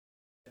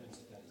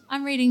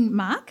I'm reading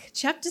Mark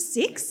chapter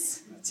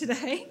 6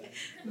 today,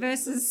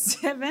 verses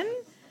 7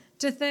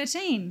 to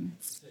 13.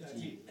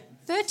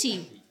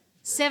 30.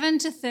 7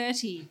 to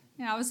 30.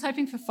 Now, I was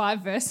hoping for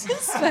 5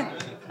 verses, but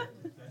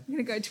I'm going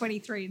to go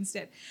 23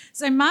 instead.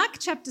 So Mark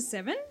chapter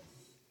 7,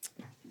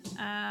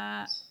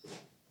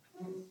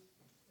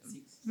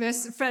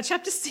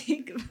 chapter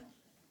 6.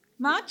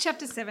 Mark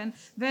chapter 7,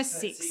 verse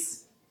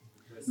 6.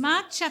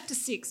 Mark chapter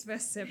 6,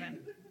 verse 7.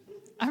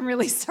 I'm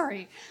really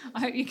sorry. I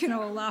hope you can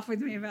all laugh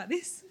with me about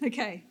this.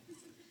 Okay.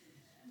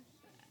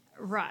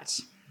 Right.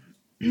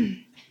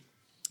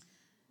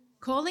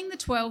 Calling the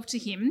 12 to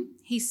him,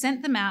 he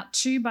sent them out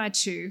 2 by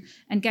 2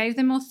 and gave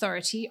them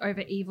authority over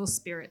evil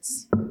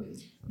spirits.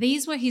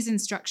 These were his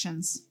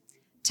instructions.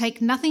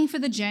 Take nothing for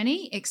the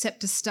journey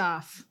except a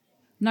staff.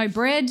 No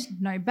bread,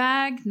 no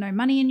bag, no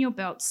money in your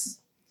belts.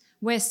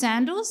 Wear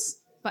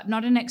sandals, but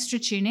not an extra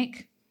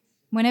tunic.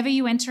 Whenever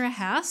you enter a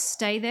house,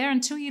 stay there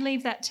until you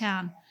leave that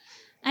town.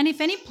 And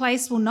if any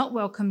place will not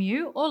welcome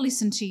you or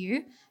listen to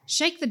you,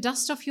 shake the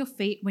dust off your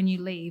feet when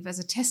you leave as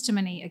a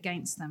testimony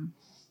against them.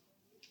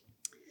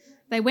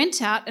 They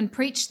went out and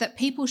preached that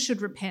people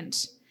should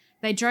repent.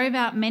 They drove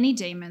out many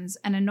demons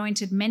and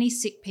anointed many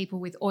sick people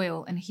with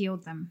oil and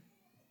healed them.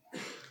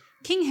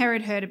 King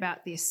Herod heard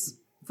about this,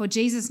 for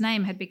Jesus'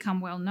 name had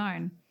become well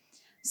known.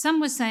 Some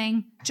were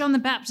saying, John the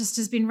Baptist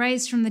has been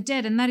raised from the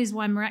dead, and that is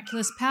why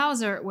miraculous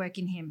powers are at work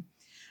in him.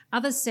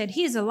 Others said,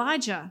 he is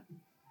Elijah.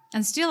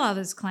 And still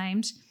others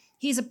claimed,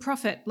 he is a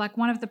prophet like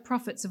one of the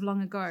prophets of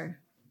long ago.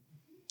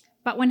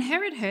 But when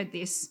Herod heard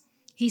this,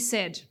 he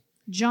said,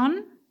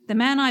 John, the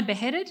man I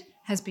beheaded,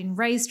 has been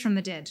raised from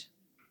the dead.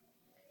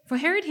 For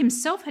Herod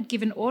himself had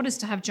given orders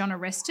to have John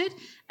arrested,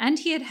 and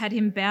he had had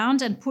him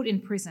bound and put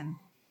in prison.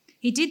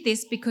 He did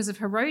this because of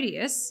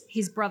Herodias,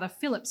 his brother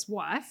Philip's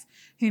wife,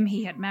 whom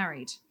he had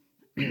married.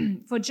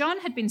 For John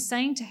had been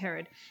saying to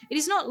Herod, it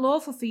is not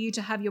lawful for you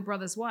to have your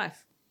brother's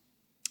wife.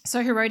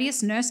 So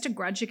Herodias nursed a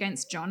grudge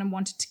against John and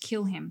wanted to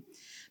kill him,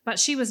 but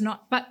she was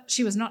not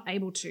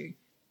able to,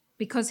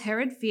 because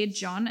Herod feared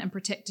John and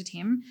protected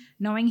him,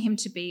 knowing him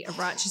to be a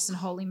righteous and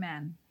holy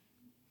man.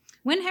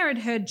 When Herod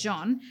heard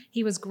John,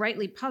 he was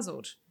greatly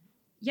puzzled,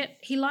 yet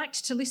he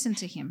liked to listen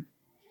to him.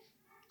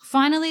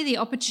 Finally, the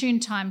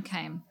opportune time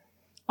came.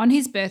 On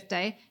his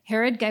birthday,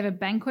 Herod gave a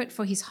banquet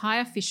for his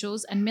high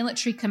officials and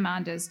military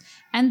commanders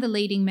and the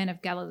leading men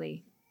of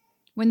Galilee.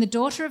 When the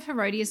daughter of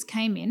Herodias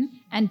came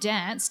in and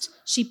danced,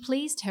 she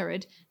pleased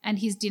Herod and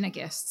his dinner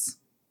guests.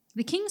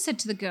 The king said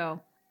to the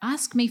girl,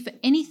 ask me for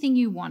anything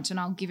you want and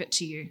I'll give it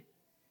to you.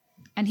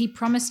 And he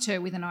promised her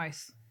with an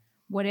oath,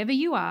 whatever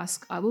you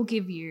ask, I will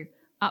give you,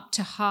 up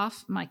to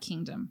half my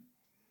kingdom.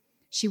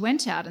 She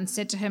went out and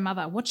said to her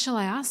mother, what shall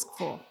I ask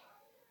for?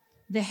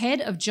 The head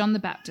of John the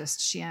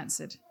Baptist, she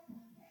answered.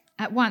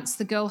 At once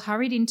the girl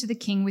hurried into the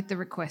king with the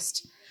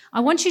request, I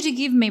want you to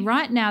give me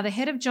right now the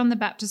head of John the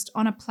Baptist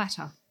on a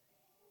platter.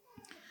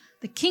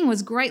 The king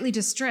was greatly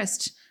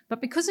distressed,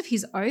 but because of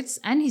his oaths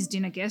and his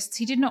dinner guests,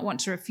 he did not want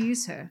to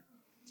refuse her.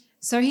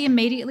 So he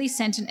immediately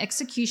sent an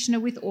executioner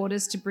with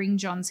orders to bring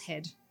John's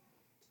head.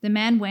 The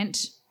man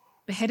went,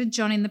 beheaded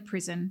John in the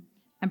prison,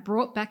 and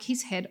brought back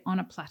his head on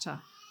a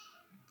platter.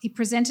 He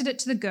presented it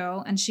to the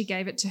girl, and she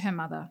gave it to her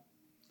mother.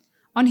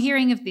 On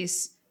hearing of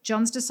this,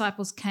 John's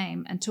disciples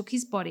came and took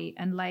his body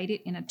and laid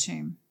it in a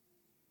tomb.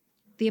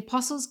 The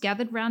apostles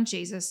gathered round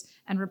Jesus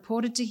and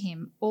reported to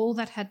him all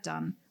they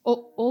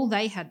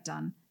had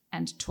done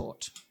and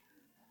taught.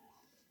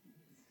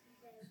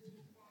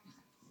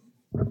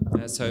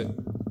 So,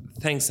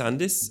 thanks,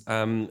 Andrejs,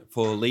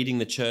 for leading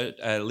the church,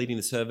 leading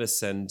the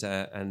service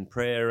and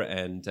prayer,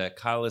 and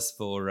Carlos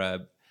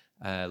for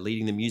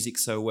leading the music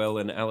so well,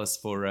 and Alice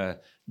for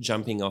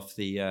jumping off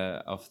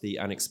the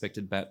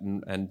unexpected bat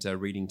and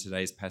reading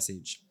today's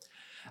passage.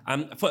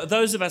 For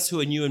those of us who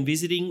are new and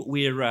visiting,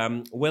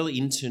 we're well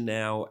into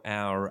now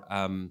our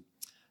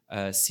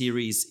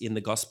series in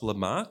the Gospel of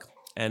Mark,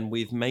 and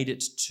we've made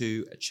it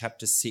to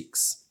chapter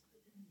 6.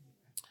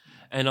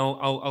 And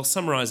I'll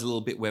summarise a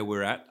little bit where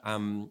we're at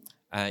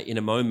in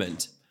a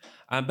moment.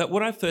 But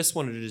what I first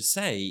wanted to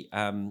say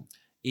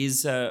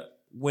is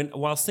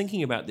whilst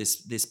thinking about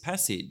this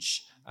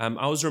passage,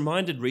 I was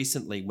reminded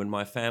recently when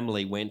my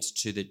family went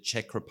to the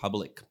Czech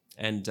Republic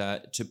and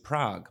to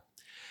Prague.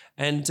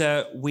 And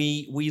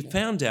we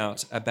found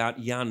out about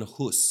Jan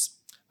Hus,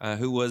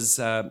 who was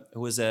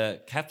a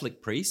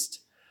Catholic priest,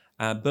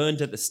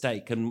 burned at the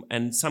stake,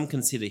 and some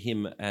consider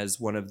him as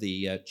one of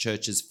the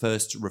church's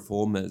first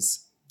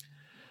reformers.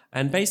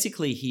 And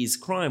basically his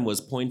crime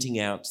was pointing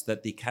out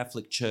that the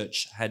Catholic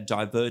Church had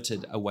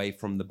diverted away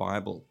from the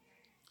Bible.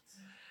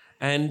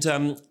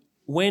 And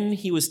when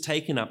he was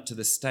taken up to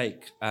the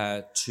stake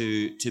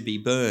to be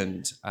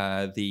burned,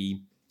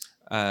 the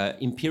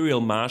imperial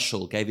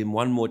marshal gave him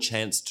one more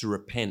chance to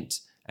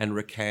repent and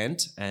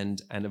recant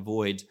and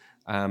avoid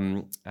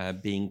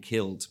being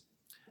killed.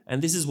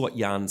 And this is what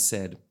Jan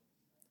said.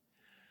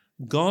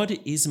 God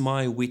is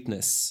my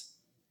witness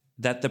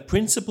that the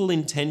principal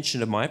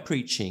intention of my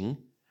preaching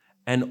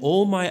and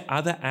all my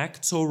other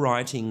acts or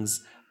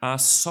writings are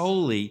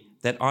solely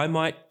that I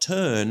might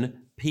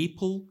turn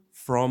people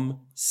from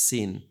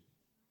sin.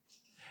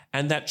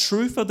 And that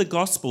truth of the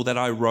gospel that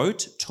I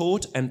wrote,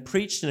 taught, and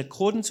preached in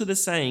accordance with the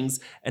sayings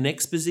and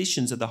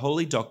expositions of the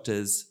holy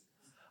doctors,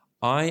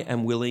 I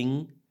am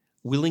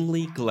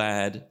willingly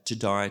glad to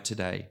die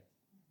today.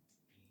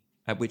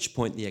 At which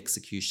point the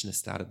executioner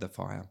started the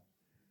fire.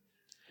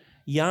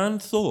 Jan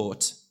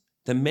thought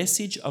the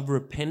message of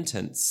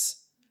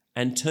repentance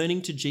and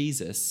turning to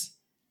Jesus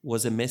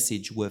was a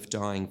message worth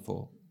dying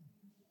for.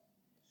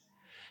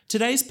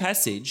 Today's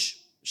passage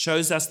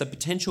shows us the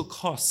potential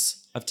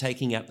costs of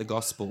taking out the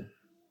gospel.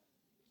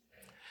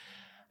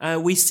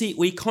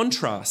 We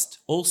contrast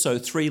also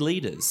three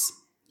leaders.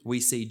 We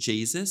see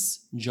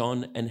Jesus,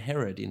 John, and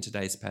Herod in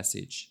today's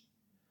passage.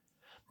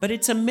 But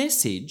it's a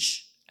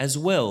message as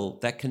well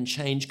that can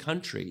change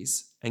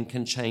countries and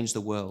can change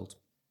the world.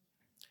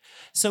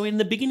 So in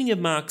the beginning of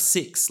Mark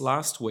 6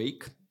 last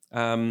week,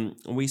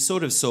 we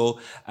sort of saw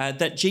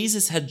that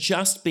Jesus had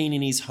just been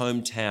in his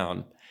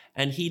hometown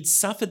and he'd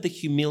suffered the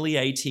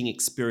humiliating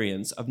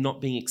experience of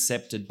not being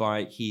accepted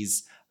by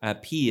his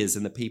peers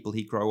and the people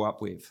he grew up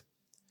with.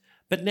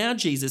 But now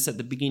Jesus, at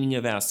the beginning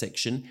of our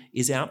section,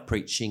 is out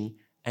preaching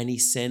and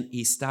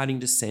he's starting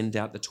to send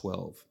out the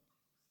 12.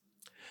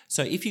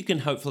 So if you can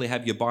hopefully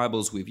have your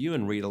Bibles with you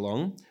and read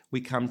along, we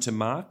come to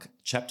Mark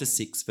chapter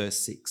 6, verse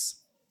 6.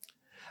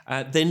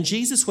 Then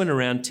Jesus went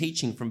around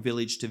teaching from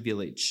village to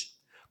village.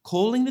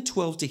 Calling the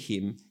 12 to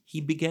him, he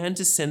began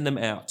to send them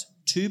out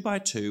 2 by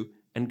 2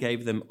 and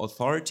gave them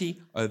authority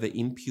over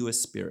impure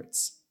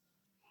spirits.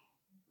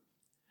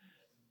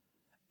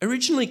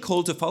 Originally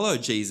called to follow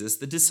Jesus,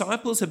 the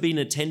disciples have been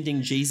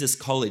attending Jesus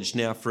College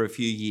now for a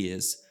few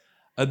years,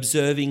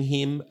 observing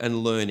him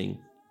and learning.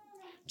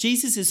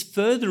 Jesus is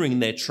furthering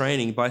their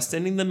training by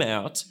sending them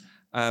out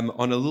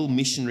on a little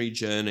missionary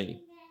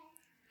journey.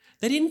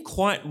 They didn't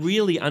quite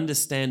really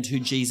understand who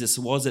Jesus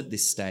was at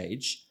this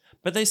stage,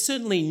 but they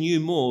certainly knew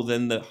more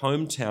than the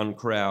hometown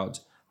crowd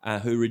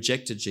who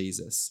rejected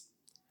Jesus.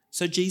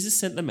 So Jesus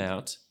sent them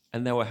out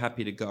and they were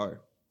happy to go.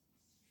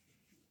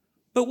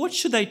 But what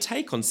should they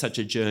take on such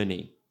a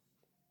journey?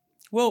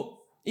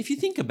 Well, if you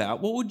think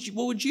about what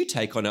would you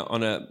take on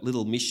a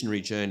little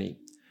missionary journey?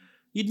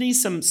 You'd need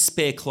some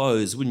spare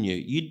clothes, wouldn't you?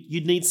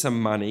 You'd need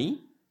some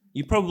money.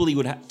 You probably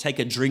would take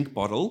a drink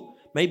bottle,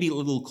 maybe a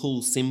little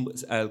cool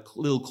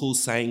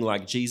saying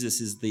like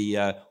Jesus is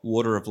the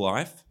water of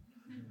life.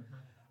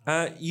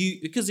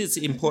 Because it's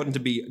important to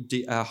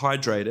be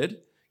hydrated.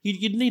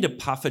 You'd need a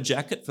puffer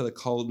jacket for the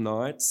cold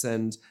nights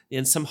and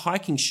some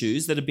hiking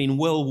shoes that have been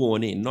well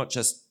worn in, not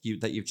just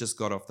that you've just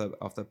got off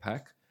the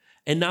pack.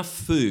 Enough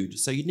food.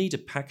 So you need to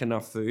pack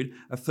enough food,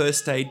 a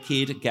first aid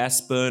kit, a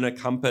gas burner,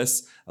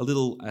 compass,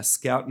 a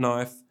scout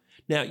knife.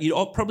 Now,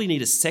 you'd probably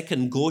need a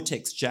second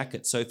Gore-Tex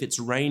jacket, so if it's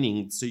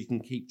raining so you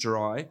can keep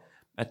dry,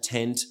 a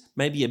tent,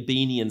 maybe a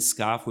beanie and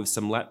scarf with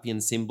some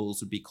Latvian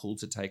symbols would be cool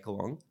to take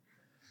along.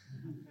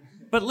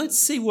 But let's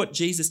see what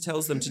Jesus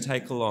tells them to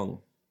take along.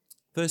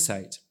 Verse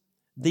 8,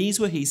 these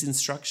were his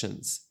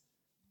instructions.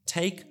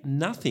 Take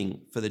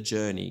nothing for the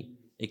journey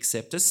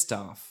except a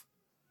staff.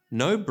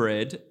 No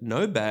bread,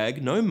 no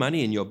bag, no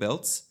money in your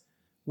belts.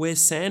 Wear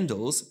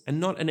sandals and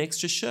not an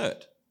extra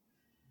shirt.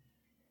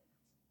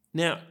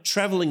 Now,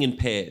 traveling in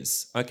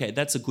pairs. Okay,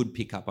 that's a good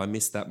pickup. I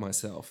missed that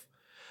myself.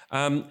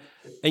 And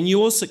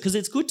you also, because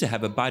it's good to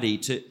have a buddy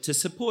to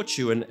support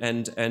you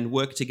and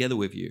work together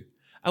with you.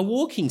 A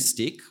walking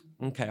stick.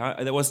 Okay,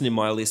 that wasn't in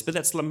my list, but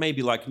that's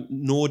maybe like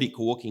Nordic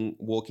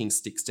walking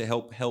sticks to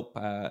help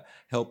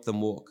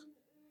them walk.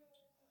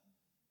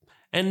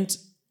 And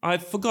I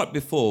forgot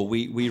before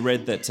we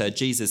read that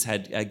Jesus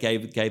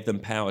gave them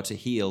power to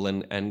heal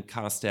and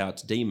cast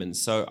out demons.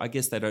 So I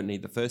guess they don't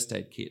need the first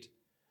aid kit.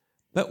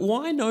 But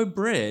why no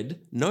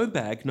bread, no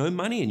bag, no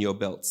money in your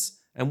belts,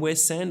 and wear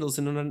sandals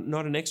and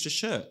not an extra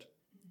shirt?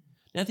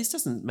 Now this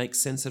doesn't make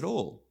sense at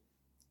all.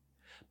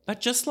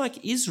 But just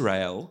like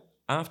Israel,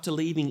 after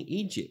leaving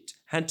Egypt,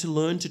 had to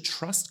learn to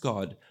trust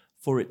God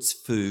for its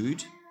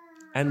food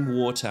and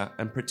water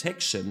and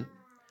protection,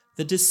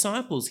 the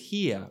disciples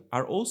here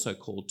are also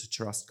called to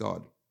trust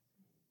God.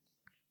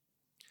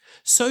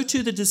 So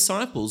too the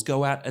disciples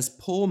go out as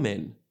poor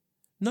men,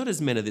 not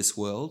as men of this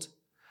world,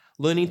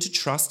 learning to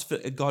trust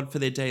God for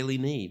their daily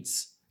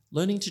needs,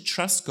 learning to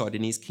trust God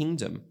in his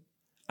kingdom,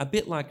 a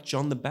bit like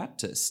John the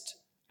Baptist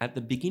at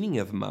the beginning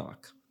of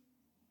Mark.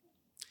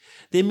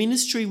 Their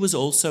ministry was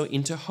also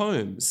into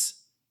homes,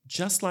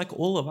 just like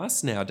all of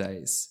us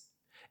nowadays.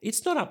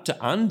 It's not up to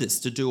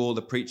Andrejs to do all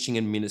the preaching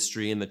and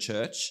ministry in the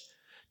church,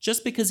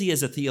 just because he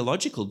has a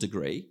theological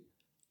degree.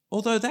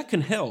 Although that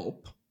can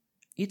help,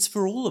 it's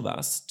for all of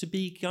us to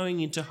be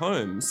going into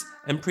homes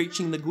and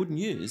preaching the good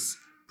news,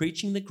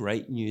 preaching the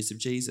great news of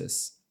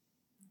Jesus.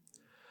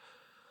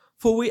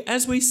 For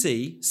as we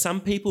see,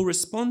 some people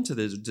respond to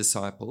the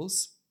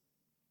disciples,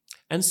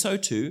 and so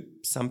too,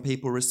 some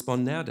people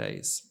respond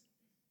nowadays.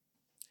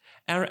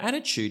 Our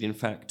attitude, in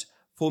fact,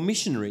 for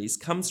missionaries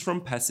comes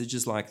from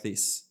passages like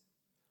this.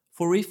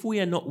 For if we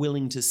are not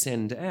willing to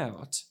send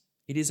out,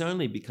 it is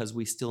only because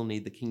we still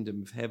need the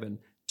kingdom of heaven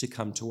to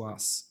come to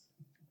us.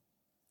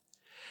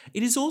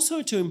 It is also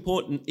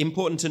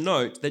important to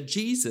note that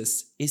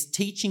Jesus is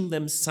teaching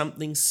them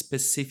something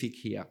specific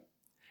here.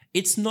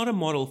 It's not a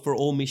model for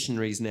all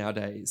missionaries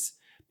nowadays,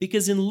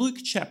 because in Luke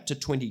chapter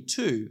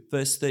 22,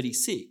 verse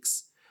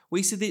 36,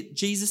 we see that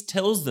Jesus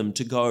tells them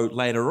to go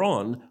later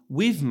on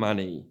with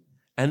money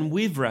and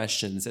with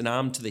rations and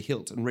armed to the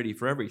hilt and ready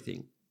for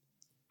everything.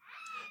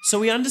 So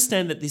we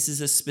understand that this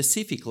is a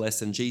specific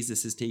lesson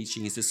Jesus is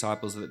teaching his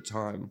disciples at the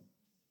time.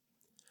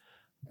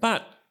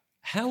 But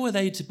how are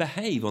they to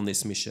behave on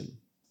this mission?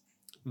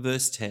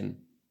 Verse 10.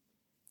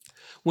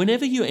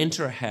 Whenever you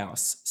enter a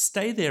house,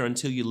 stay there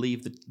until you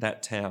leave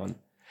that town.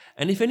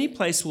 And if any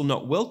place will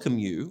not welcome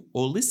you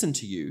or listen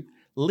to you,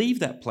 leave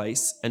that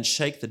place and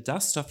shake the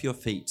dust off your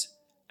feet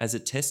as a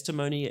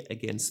testimony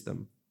against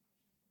them.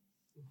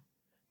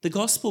 The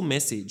gospel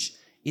message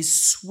is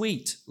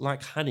sweet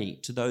like honey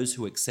to those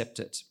who accept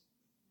it,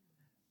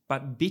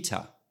 but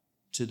bitter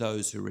to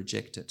those who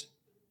reject it.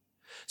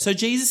 So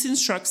Jesus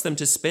instructs them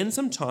to spend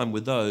some time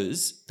with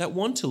those that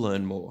want to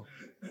learn more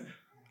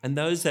and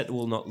those that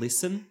will not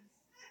listen.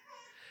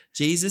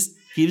 Jesus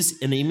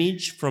gives an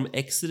image from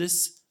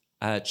Exodus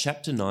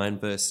chapter 9,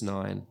 verse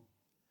 9.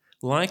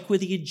 Like with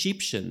the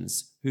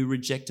Egyptians who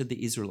rejected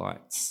the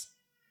Israelites,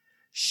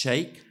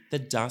 shake the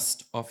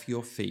dust off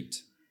your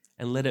feet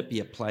and let it be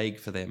a plague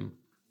for them.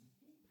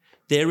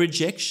 Their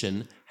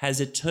rejection has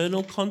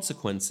eternal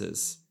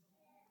consequences,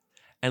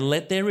 and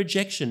let their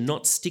rejection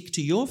not stick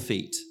to your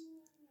feet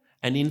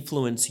and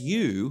influence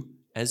you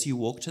as you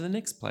walk to the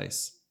next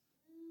place.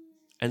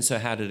 And so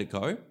how did it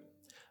go?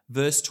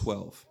 Verse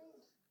 12.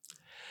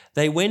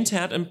 They went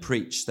out and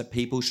preached that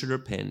people should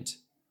repent.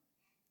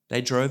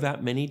 They drove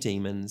out many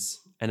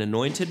demons and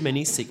anointed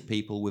many sick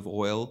people with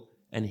oil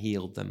and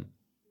healed them.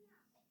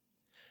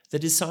 The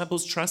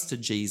disciples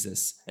trusted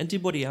Jesus and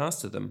did what he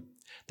asked of them.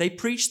 They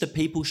preached that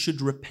people should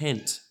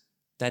repent,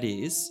 that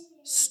is,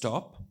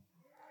 stop,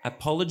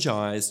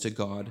 apologize to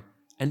God,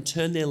 and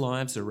turn their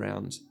lives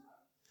around.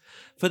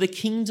 For the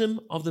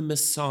kingdom of the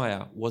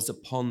Messiah was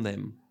upon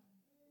them.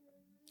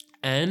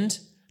 And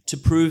to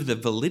prove the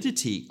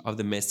validity of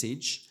the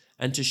message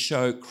and to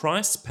show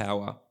Christ's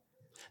power,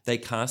 they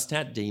cast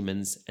out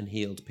demons and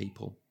healed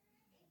people.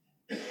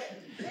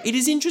 It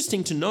is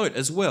interesting to note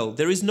as well,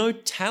 there is no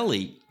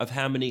tally of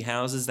how many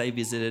houses they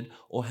visited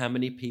or how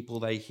many people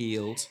they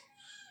healed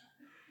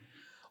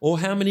or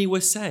how many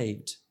were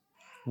saved.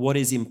 What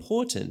is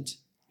important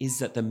is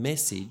that the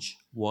message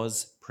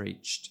was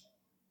preached.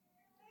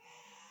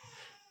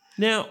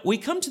 Now, we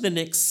come to the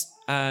next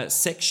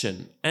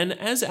section, and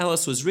as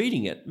Alice was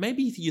reading it,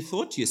 maybe you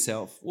thought to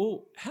yourself,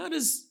 well, how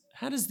does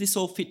this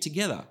all fit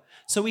together?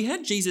 So we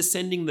had Jesus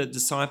sending the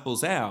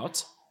disciples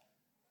out,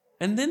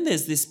 and then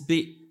there's this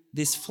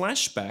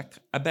flashback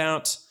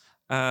about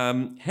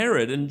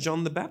Herod and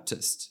John the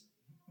Baptist.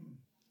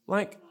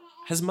 Like,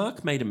 has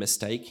Mark made a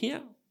mistake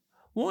here?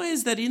 Why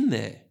is that in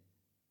there?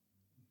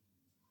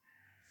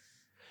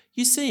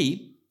 You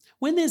see,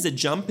 when there's a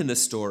jump in the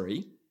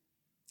story,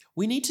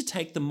 we need to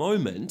take the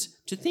moment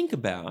to think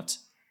about,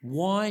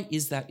 why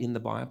is that in the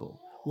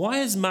Bible? Why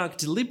has Mark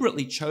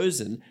deliberately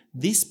chosen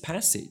this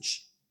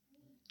passage?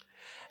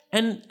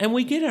 And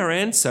we get our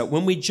answer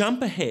when we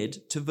jump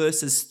ahead to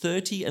verses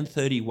 30 and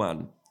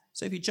 31.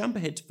 So if you jump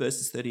ahead to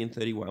verses 30 and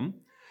 31,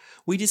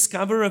 we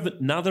discover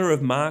another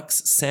of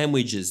Mark's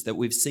sandwiches that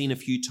we've seen a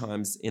few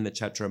times in the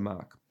chapter of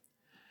Mark.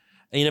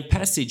 In a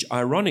passage,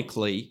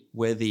 ironically,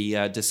 where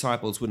the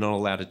disciples were not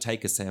allowed to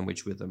take a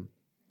sandwich with them.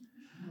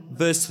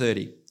 Verse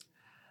 30.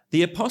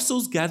 The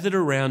apostles gathered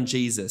around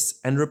Jesus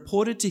and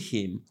reported to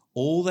him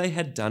all they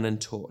had done and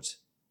taught.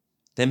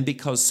 Then,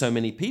 because so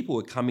many people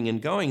were coming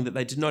and going that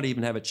they did not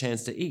even have a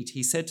chance to eat,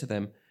 he said to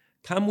them,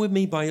 "Come with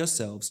me by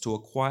yourselves to a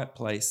quiet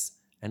place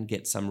and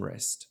get some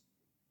rest."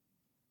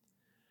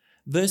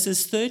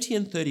 Verses 30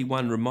 and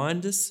 31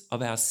 remind us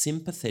of our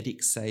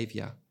sympathetic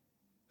Saviour,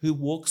 who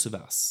walks with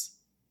us,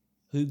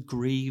 who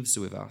grieves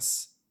with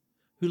us,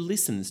 who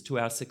listens to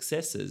our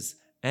successes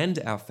and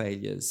our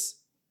failures,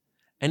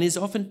 and is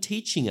often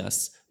teaching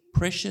us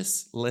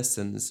precious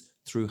lessons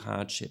through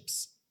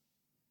hardships.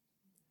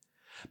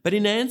 But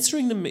in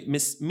answering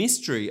the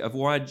mystery of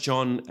why the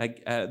John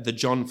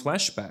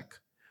flashback,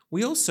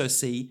 we also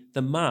see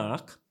the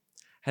Mark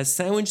has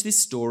sandwiched this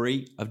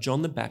story of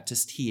John the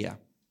Baptist here,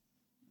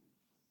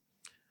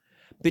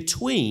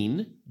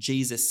 between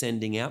Jesus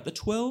sending out the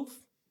 12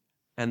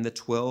 and the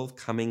 12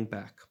 coming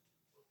back.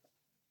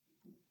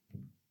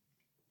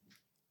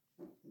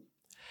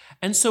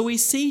 And so we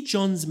see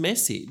John's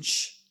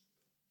message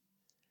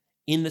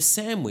in the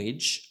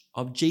sandwich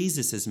of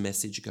Jesus'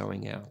 message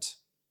going out.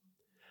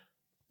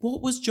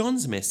 What was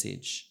John's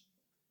message?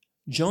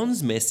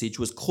 John's message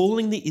was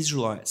calling the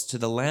Israelites to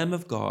the Lamb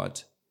of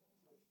God,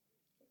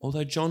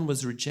 although John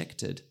was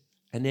rejected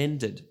and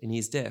ended in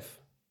his death.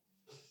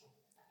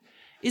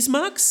 Is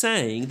Mark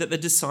saying that the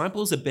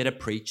disciples are better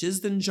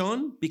preachers than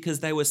John because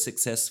they were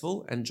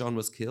successful and John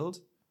was killed?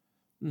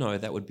 No,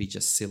 that would be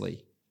just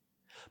silly.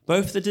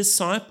 Both the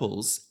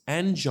disciples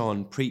and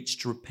John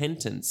preached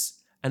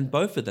repentance, and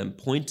both of them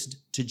pointed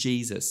to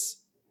Jesus.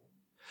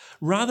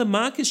 Rather,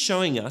 Mark is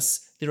showing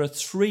us there are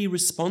three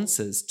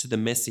responses to the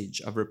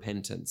message of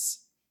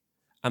repentance,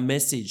 a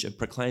message of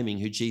proclaiming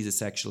who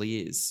Jesus actually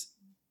is.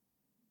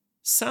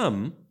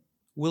 Some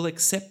will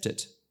accept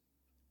it,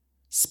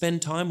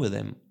 spend time with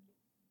him.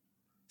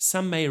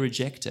 Some may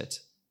reject it,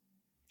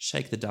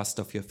 shake the dust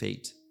off your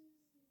feet.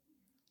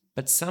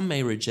 But some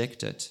may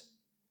reject it,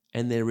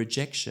 and their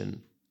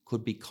rejection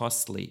could be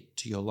costly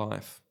to your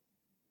life.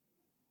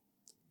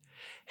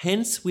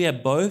 Hence, we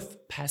have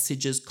both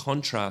passages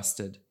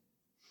contrasted,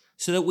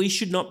 so that we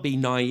should not be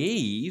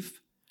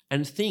naive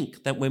and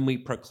think that when we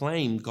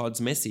proclaim God's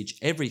message,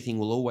 everything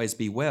will always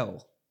be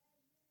well.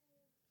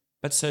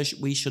 But so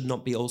we should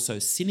not be also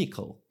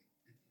cynical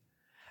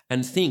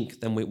and think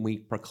that when we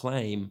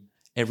proclaim,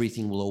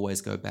 everything will always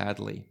go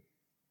badly.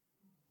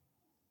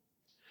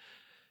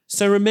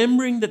 So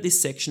remembering that this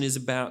section is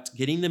about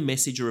getting the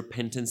message of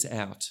repentance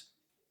out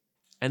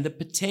and the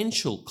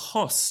potential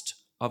cost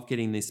of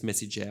getting this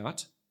message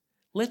out,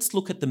 let's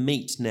look at the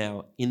meat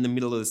now in the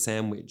middle of the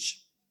sandwich.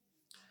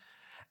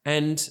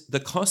 And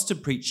the cost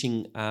of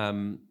preaching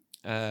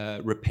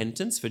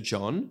repentance for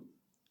John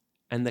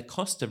and the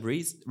cost of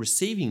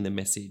receiving the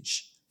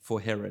message for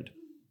Herod.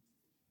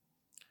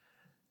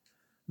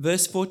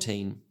 Verse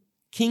 14,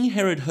 King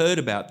Herod heard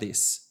about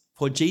this,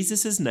 for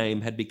Jesus'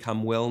 name had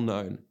become well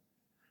known.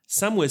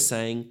 Some were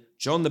saying,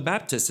 John the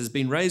Baptist has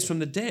been raised from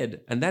the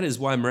dead, and that is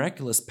why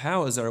miraculous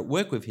powers are at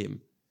work with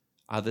him.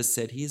 Others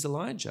said he is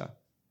Elijah.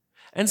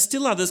 And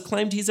still others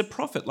claimed he's a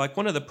prophet, like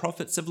one of the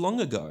prophets of long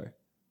ago.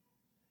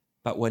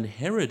 But when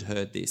Herod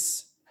heard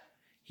this,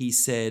 he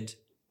said,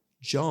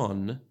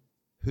 John,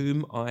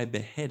 whom I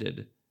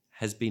beheaded,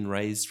 has been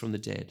raised from the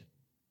dead.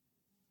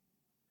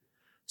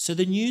 So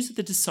the news of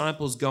the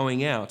disciples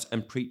going out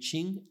and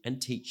preaching and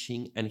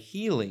teaching and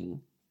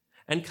healing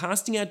and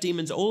casting out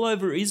demons all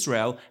over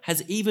Israel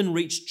has even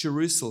reached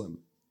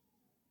Jerusalem.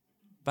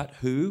 But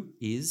who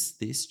is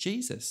this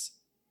Jesus?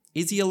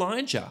 Is he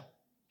Elijah?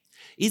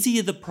 Is he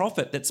the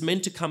prophet that's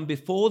meant to come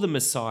before the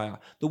Messiah,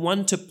 the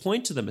one to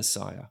point to the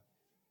Messiah?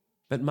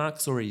 But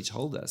Mark's already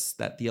told us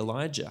that the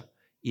Elijah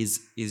is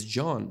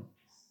John.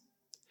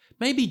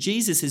 Maybe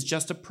Jesus is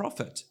just a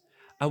prophet,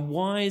 a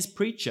wise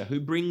preacher who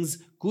brings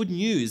good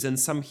news and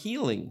some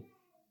healing.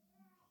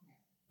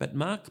 But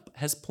Mark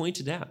has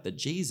pointed out that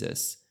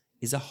Jesus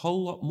is a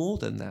whole lot more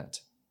than that.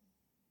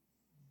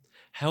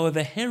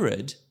 However,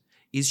 Herod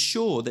is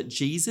sure that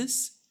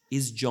Jesus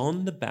is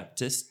John the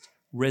Baptist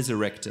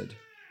resurrected,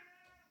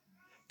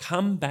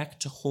 come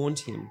back to haunt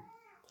him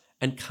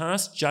and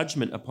cast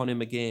judgment upon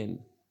him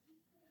again.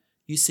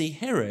 You see,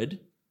 Herod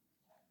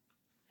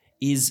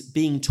is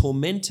being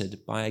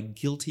tormented by a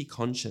guilty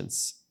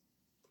conscience.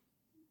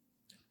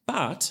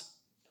 But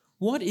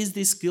what is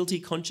this guilty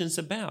conscience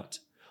about?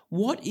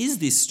 What is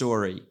this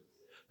story?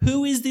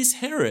 Who is this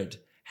Herod?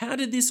 How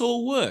did this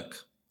all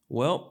work?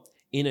 Well,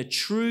 in a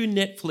true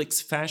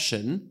Netflix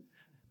fashion,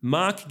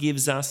 Mark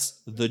gives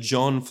us the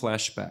John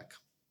flashback.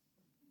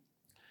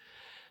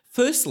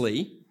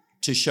 Firstly,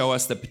 to show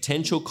us the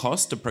potential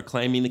cost of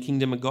proclaiming the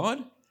kingdom of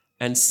God,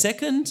 and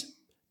second,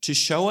 to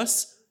show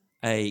us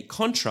a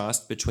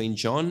contrast between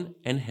John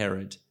and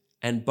Herod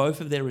and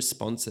both of their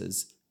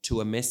responses to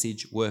a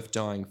message worth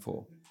dying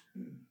for.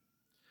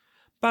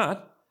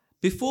 But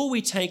before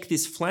we take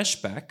this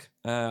flashback,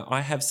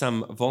 I have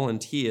some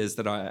volunteers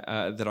that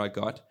I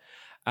got.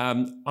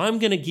 I'm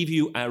going to give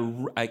you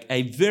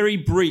a very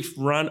brief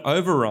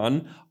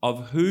overrun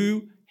of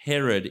who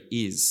Herod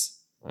is.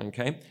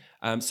 Okay,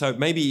 so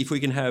maybe if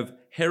we can have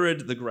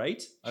Herod the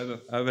Great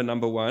over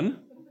number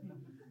one.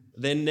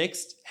 Then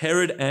next,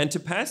 Herod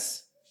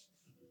Antipas.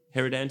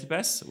 Herod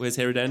Antipas. Where's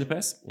Herod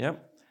Antipas?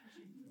 Yep.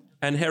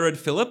 And Herod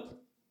Philip.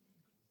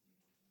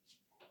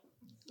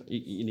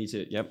 You need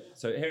to, yep.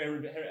 So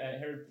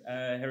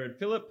Herod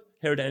Philip,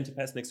 Herod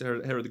Antipas next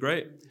to Herod the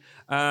Great.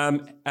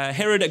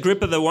 Herod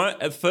Agrippa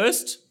the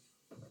first.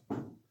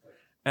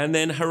 And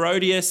then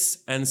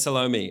Herodias and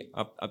Salome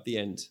up the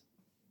end.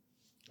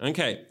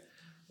 Okay.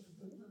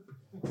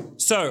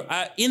 So,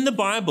 in the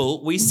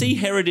Bible, we see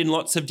Herod in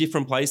lots of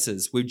different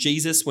places. With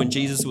Jesus, when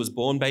Jesus was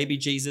born, baby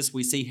Jesus.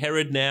 We see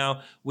Herod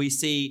now. We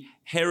see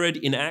Herod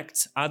in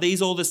Acts. Are these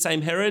all the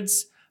same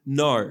Herods?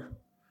 No.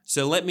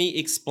 So let me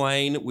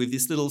explain with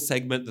this little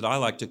segment that I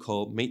like to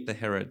call Meet the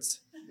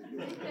Herods.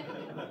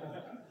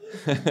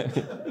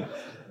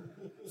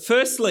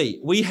 Firstly,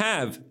 we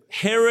have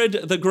Herod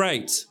the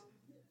Great.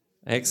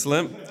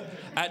 Excellent.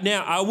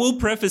 Now, I will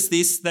preface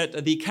this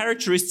that the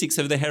characteristics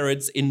of the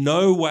Herods in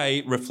no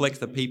way reflect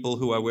the people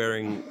who are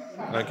wearing,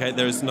 okay,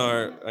 there's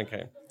no,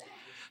 okay.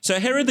 So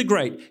Herod the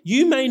Great,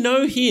 you may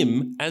know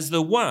him as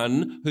the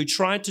one who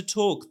tried to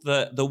talk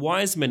the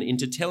wise men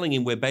into telling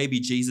him where baby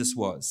Jesus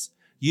was.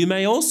 You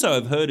may also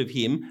have heard of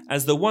him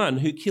as the one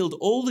who killed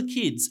all the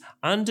kids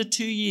under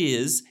 2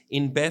 years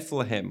in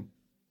Bethlehem.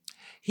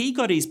 He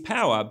got his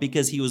power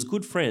because he was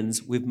good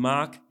friends with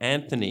Mark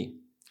Antony,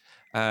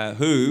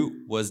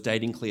 who was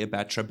dating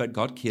Cleopatra but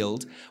got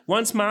killed.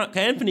 Once Mark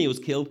Antony was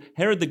killed,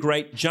 Herod the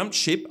Great jumped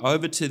ship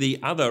over to the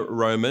other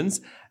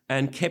Romans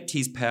and kept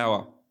his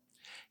power.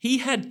 He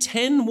had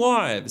 10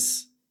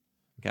 wives.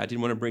 Okay, I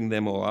didn't want to bring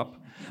them all up,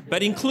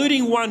 but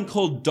including one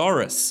called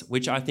Doris,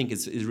 which I think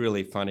is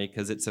really funny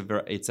because it's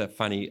a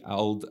funny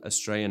old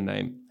Australian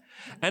name.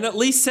 And at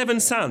least 7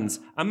 sons.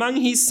 Among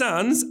his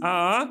sons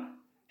are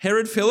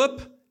Herod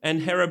Philip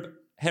and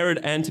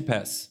Herod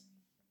Antipas.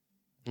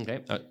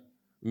 Okay,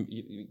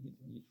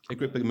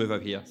 Agrippa, move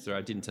over here. Sorry,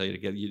 I didn't tell you to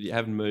get. You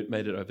haven't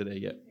made it over there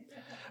yet.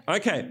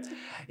 Okay,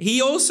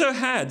 he also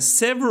had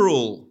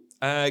several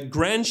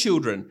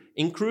grandchildren,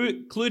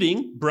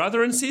 including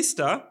brother and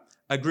sister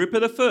Agrippa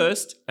I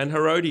and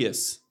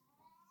Herodias.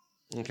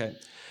 Okay.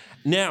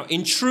 Now,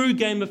 in true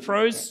Game of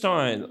Thrones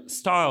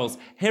styles,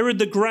 Herod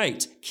the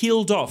Great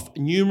killed off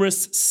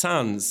numerous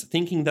sons,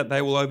 thinking that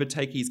they will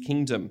overtake his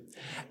kingdom.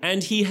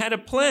 And he had a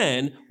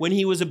plan when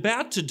he was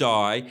about to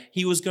die,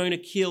 he was going to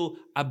kill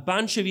a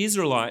bunch of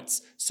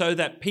Israelites so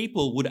that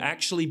people would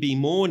actually be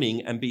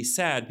mourning and be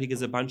sad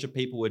because a bunch of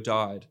people were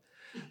died.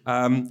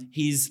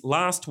 His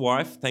last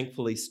wife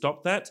thankfully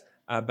stopped that,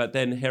 but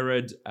then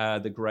Herod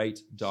the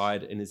Great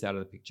died and is out of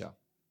the picture.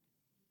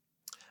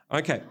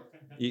 Okay.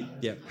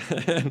 Yeah.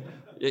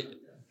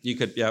 You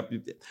could, yeah.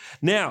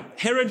 Now,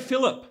 Herod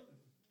Philip.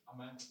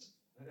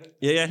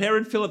 Yeah,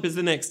 Herod Philip is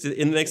the next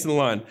in the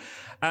line.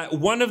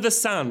 One of the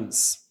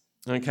sons,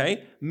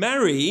 okay,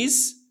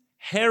 marries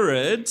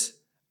Herod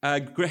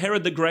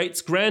the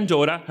Great's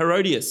granddaughter,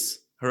 Herodias.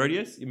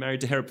 Herodias, you're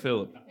married to Herod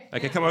Philip.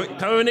 Okay, come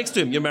over next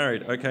to him. You're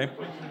married, okay?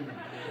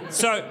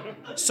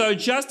 So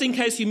just in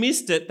case you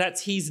missed it,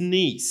 that's his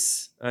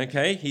niece,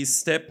 okay, his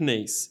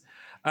step-niece.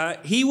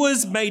 He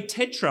was made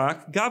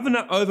tetrarch,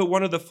 governor over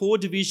one of the 4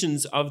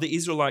 divisions of the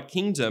Israelite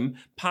kingdom,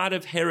 part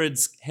of Herod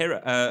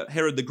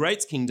the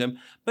Great's kingdom,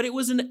 but it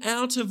was an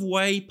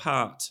out-of-way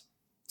part,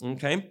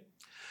 okay?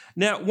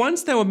 Now,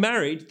 once they were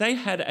married, they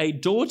had a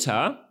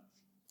daughter,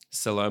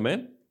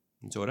 Salome.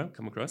 Daughter,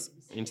 come across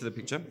into the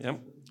picture, yeah.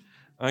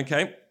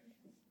 Okay.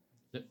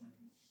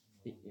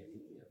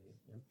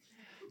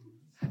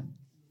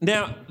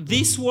 Now,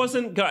 this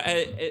wasn't,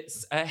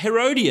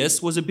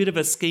 Herodias was a bit of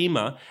a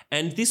schemer,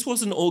 and this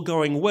wasn't all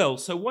going well.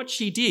 So what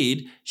she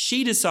did,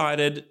 she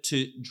decided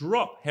to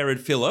drop Herod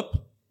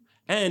Philip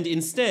and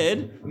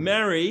instead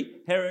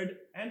marry Herod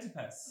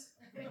Antipas.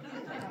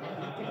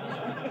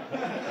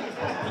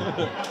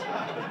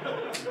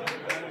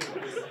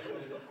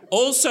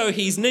 Also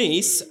his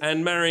niece,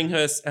 and marrying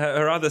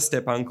her other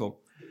step-uncle.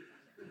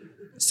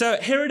 So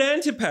Herod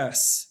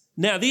Antipas.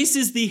 Now, this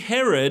is the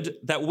Herod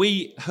that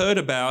we heard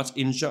about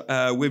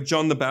with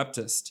John the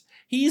Baptist.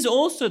 He is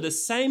also the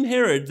same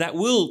Herod that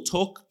will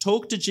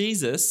talk to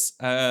Jesus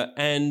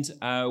and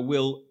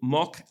will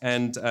mock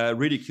and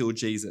ridicule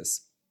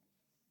Jesus.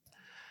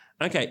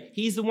 Okay,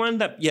 he's the one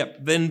that,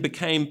 then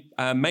became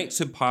mates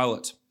with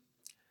Pilate.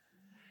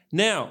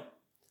 Now,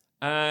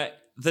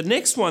 the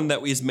next one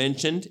that is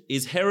mentioned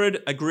is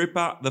Herod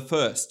Agrippa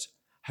I,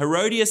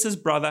 Herodias'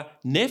 brother,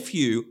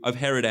 nephew of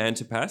Herod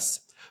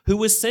Antipas, who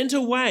was sent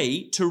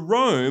away to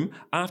Rome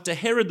after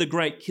Herod the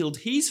Great killed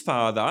his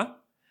father,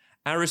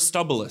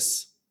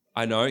 Aristobulus.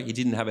 I know, he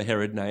didn't have a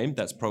Herod name.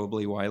 That's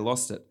probably why he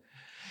lost it.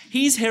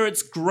 He's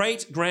Herod's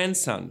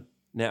great-grandson.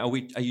 Now,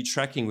 are you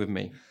tracking with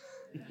me?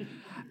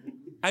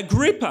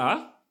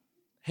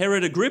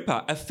 Herod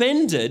Agrippa,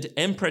 offended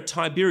Emperor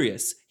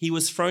Tiberius. He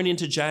was thrown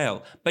into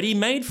jail, but he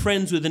made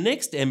friends with the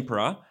next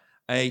emperor,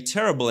 a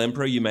terrible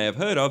emperor you may have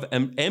heard of,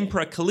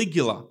 Emperor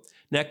Caligula.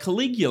 Now,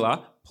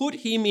 Caligula put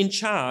him in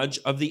charge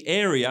of the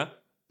area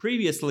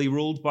previously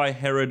ruled by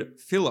Herod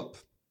Philip.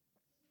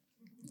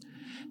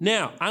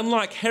 Now,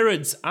 unlike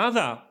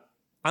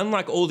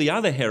all the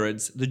other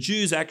Herods, the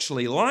Jews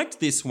actually liked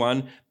this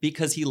one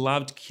because he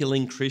loved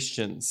killing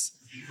Christians.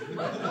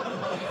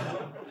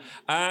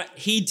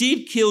 He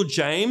did kill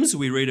James.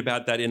 We read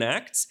about that in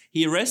Acts.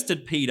 He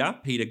arrested Peter.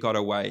 Peter got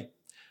away.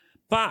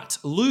 But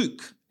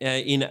Luke,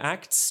 in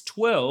Acts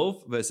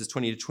 12, verses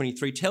 20 to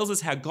 23, tells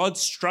us how God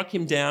struck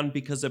him down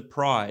because of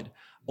pride.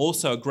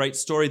 Also a great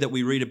story that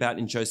we read about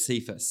in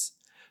Josephus.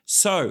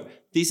 So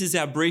this is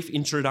our brief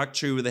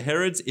introductory with the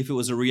Herods. If it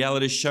was a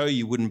reality show,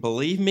 you wouldn't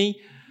believe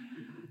me.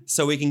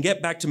 So we can get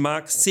back to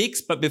Mark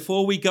 6. But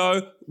before we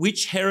go,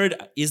 which Herod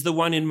is the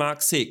one in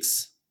Mark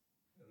 6?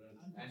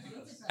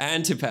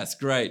 Antipas.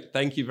 Great.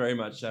 Thank you very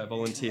much,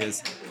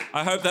 volunteers.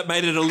 I hope that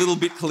made it a little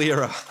bit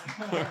clearer.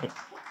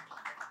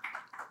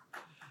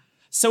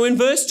 So in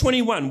verse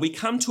 21, we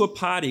come to a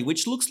party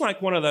which looks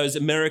like one of those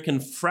American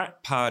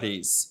frat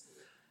parties.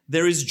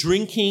 There is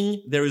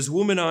drinking, there is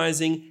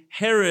womanizing.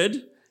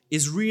 Herod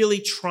is really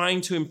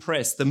trying to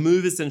impress the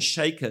movers and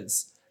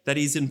shakers that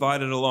he's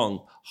invited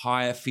along,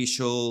 high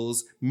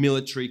officials,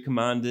 military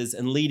commanders,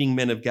 and leading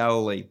men of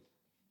Galilee.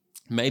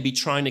 Maybe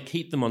trying to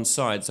keep them on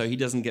side so he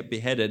doesn't get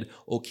beheaded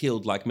or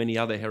killed like many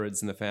other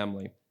Herods in the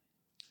family.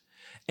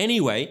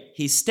 Anyway,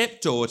 his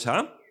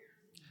stepdaughter,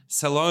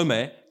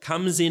 Salome,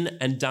 comes in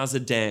and does a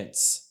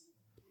dance.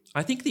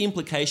 I think the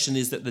implication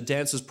is that the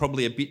dance was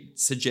probably a bit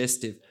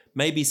suggestive.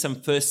 Maybe some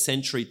first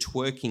century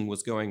twerking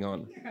was going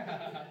on.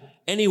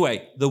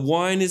 Anyway, the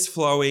wine is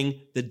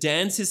flowing, the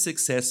dance is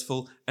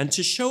successful, and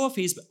to show off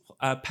his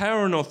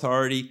power and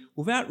authority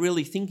without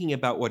really thinking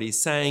about what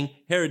he's saying.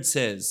 Herod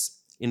says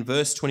in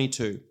verse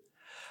 22,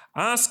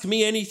 "Ask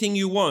me anything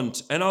you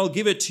want and I'll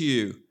give it to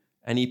you."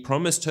 And he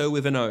promised her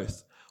with an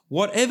oath,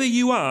 "Whatever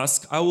you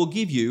ask, I will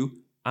give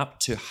you, up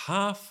to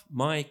half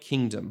my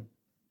kingdom."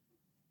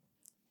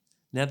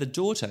 Now the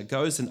daughter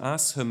goes and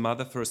asks her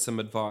mother for some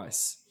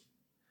advice.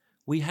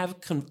 We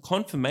have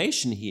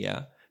confirmation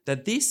here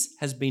that this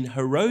has been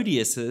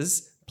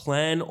Herodias's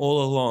plan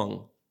all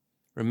along.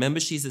 Remember,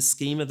 she's a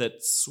schemer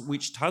that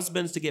switched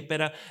husbands to get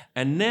better.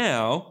 And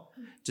now,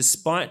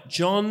 despite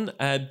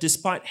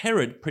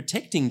Herod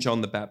protecting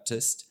John the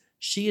Baptist,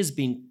 she has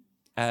been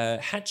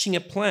hatching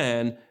a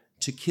plan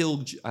to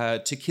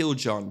kill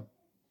John.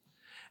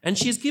 And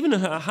she has given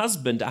her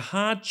husband a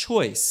hard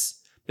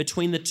choice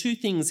between the two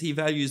things he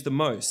values the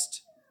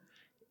most.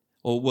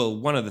 Or, well,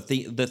 one of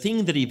the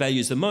thing that he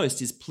values the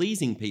most is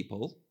pleasing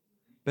people,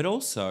 but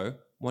also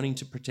wanting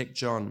to protect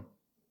John.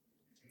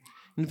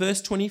 In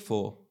verse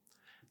 24,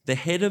 "The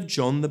head of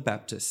John the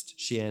Baptist,"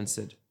 she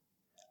answered.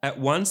 At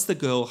once the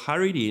girl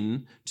hurried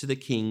in to the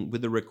king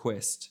with a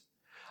request.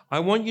 "I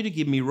want you to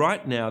give me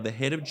right now the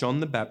head of John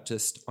the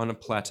Baptist on a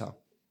platter."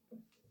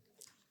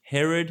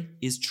 Herod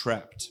is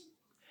trapped.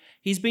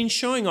 He's been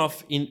showing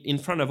off in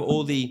front of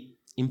all the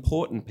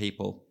important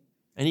people,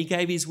 and he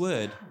gave his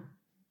word.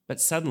 But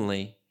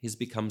suddenly, he's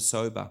become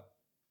sober.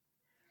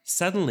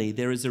 Suddenly,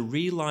 there is a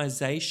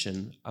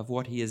realization of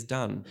what he has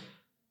done.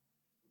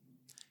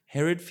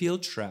 Herod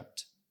feels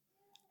trapped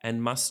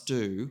and must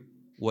do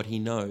what he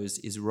knows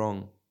is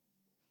wrong.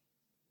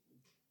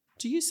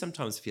 Do you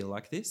sometimes feel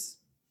like this?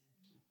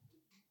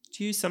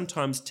 Do you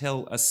sometimes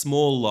tell a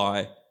small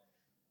lie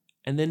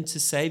and then to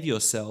save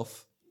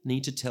yourself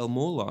need to tell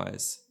more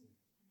lies?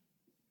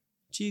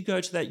 Do you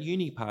go to that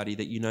uni party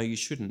that you know you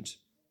shouldn't,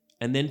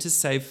 and then to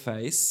save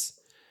face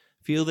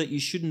feel that you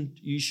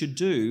should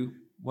do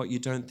what you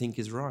don't think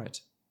is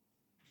right?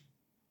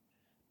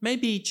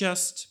 Maybe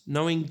just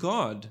knowing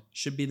God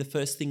should be the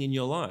first thing in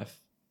your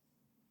life.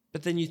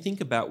 But then you think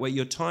about where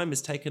your time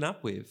is taken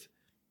up with.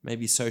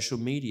 Maybe social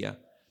media,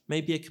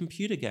 maybe a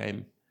computer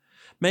game,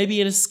 maybe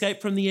an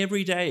escape from the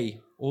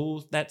everyday,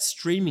 or that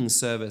streaming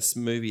service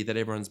movie that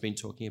everyone's been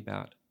talking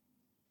about.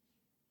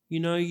 You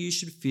know you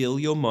should fill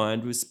your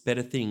mind with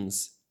better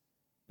things,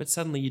 but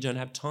suddenly you don't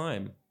have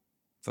time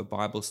for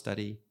Bible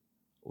study,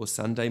 or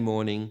Sunday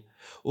morning,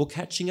 or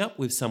catching up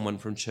with someone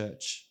from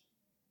church.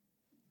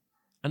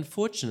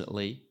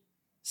 Unfortunately,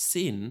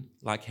 sin,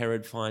 like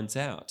Herod finds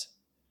out,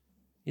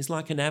 is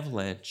like an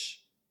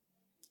avalanche.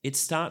 It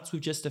starts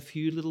with just a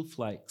few little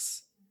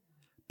flakes,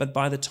 but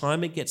by the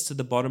time it gets to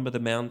the bottom of the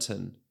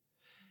mountain,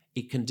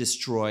 it can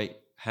destroy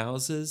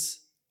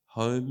houses,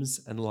 homes,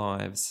 and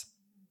lives.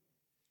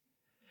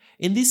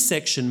 In this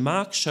section,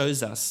 Mark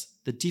shows us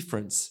the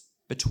difference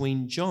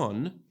between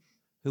John,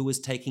 who was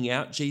taking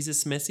out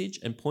Jesus' message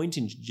and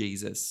pointing to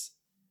Jesus,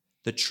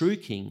 the true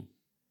king,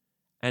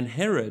 and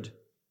Herod,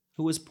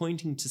 who was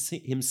pointing to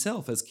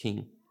himself as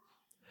king.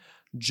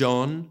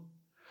 John,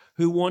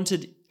 who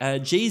wanted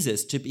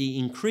Jesus to be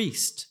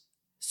increased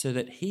so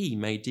that he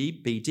may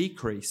be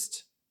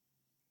decreased.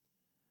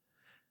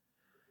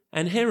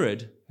 And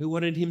Herod, who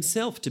wanted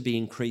himself to be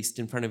increased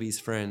in front of his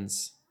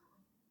friends.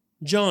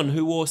 John,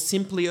 who wore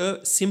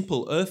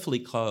simple earthly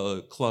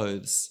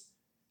clothes.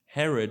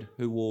 Herod,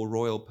 who wore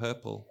royal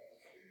purple.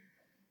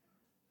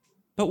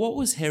 But what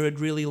was Herod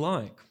really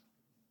like?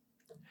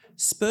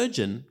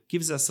 Spurgeon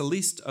gives us a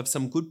list of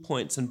some good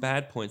points and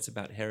bad points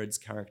about Herod's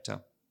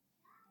character.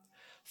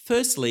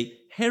 Firstly,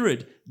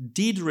 Herod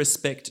did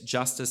respect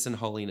justice and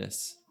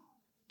holiness.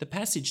 The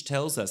passage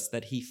tells us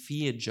that he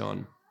feared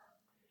John.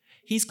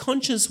 His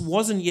conscience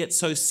wasn't yet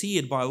so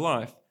seared by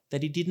life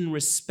that he didn't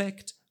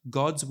respect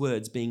God's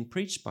words being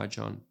preached by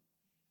John.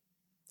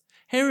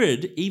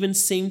 Herod even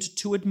seemed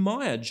to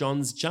admire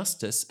John's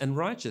justice and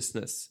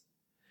righteousness.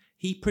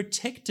 He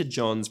protected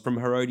John from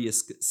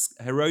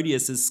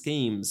Herodias'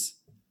 schemes,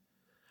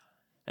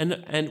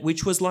 and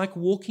which was like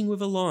walking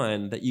with a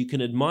lion that you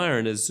can admire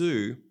in a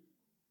zoo,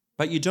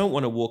 but you don't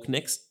want to walk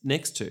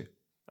next to,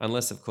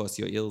 unless, of course,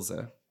 you're Ilse.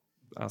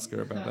 Ask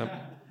her about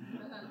that.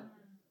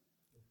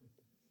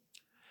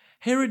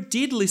 Herod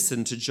did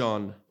listen to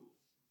John,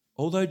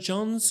 although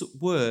John's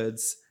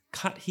words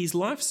cut his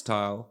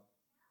lifestyle.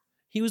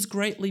 He was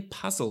greatly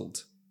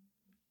puzzled.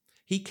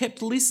 He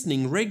kept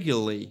listening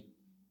regularly.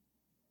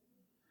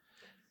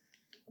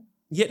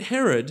 Yet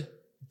Herod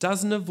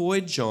doesn't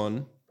avoid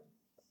John,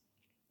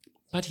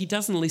 but he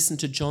doesn't listen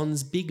to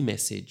John's big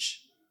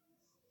message.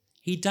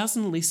 He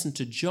doesn't listen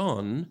to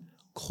John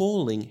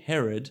calling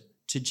Herod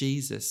to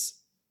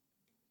Jesus.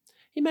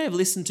 He may have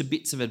listened to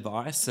bits of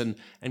advice and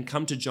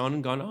come to John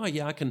and gone, oh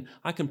yeah,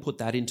 I can put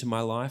that into my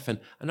life and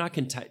I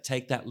can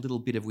take that little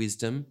bit of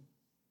wisdom.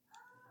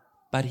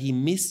 But he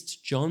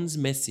missed John's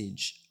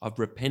message of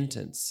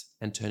repentance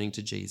and turning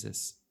to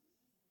Jesus.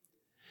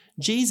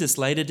 Jesus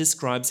later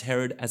describes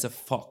Herod as a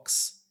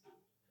fox,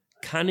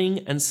 cunning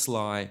and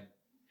sly.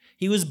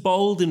 He was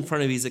bold in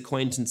front of his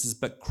acquaintances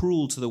but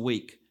cruel to the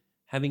weak,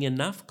 having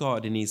enough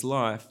God in his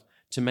life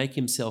to make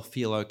himself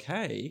feel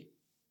okay,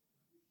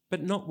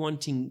 but not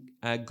wanting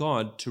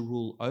God to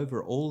rule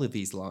over all of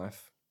his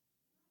life.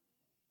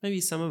 Maybe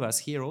some of us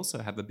here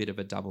also have a bit of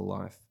a double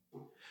life.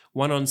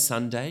 One on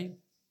Sunday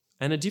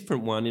and a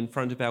different one in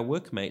front of our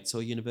workmates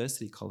or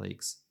university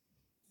colleagues.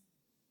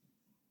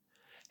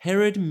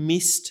 Herod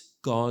missed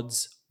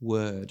God's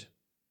word.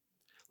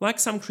 Like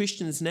some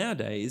Christians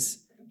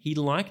nowadays, he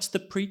liked the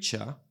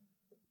preacher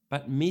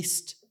but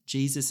missed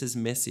Jesus'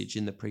 message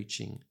in the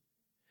preaching.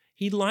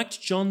 He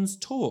liked John's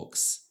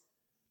talks,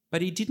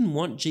 but he didn't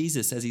want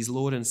Jesus as his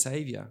Lord and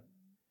Saviour.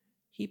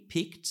 He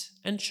picked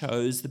and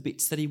chose the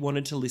bits that he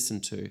wanted to listen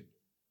to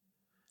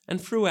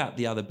and threw out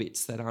the other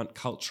bits that aren't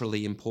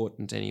culturally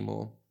important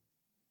anymore.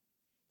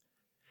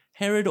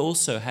 Herod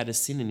also had a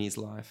sin in his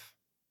life,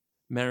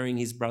 marrying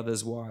his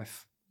brother's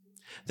wife,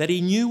 that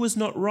he knew was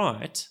not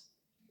right,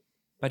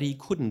 but he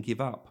couldn't give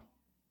up.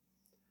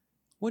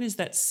 What is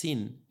that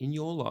sin in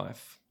your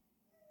life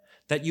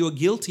that you are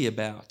guilty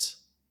about?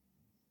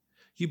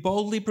 You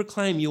boldly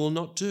proclaim you will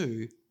not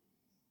do,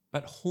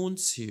 but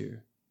haunts you.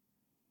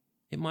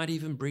 It might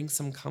even bring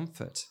some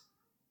comfort.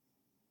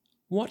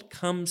 What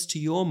comes to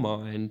your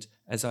mind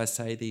as I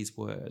say these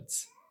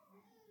words?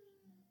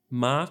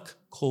 Mark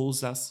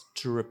calls us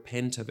to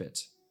repent of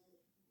it,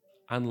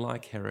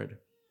 unlike Herod.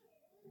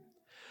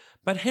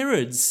 But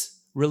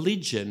Herod's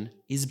religion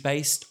is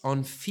based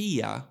on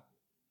fear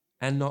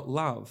and not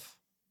love.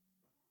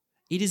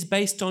 It is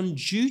based on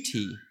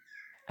duty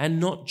and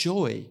not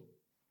joy.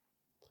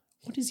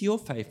 What is your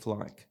faith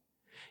like?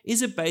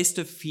 Is it based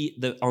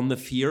on the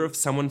fear of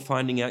someone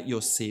finding out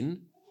your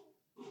sin?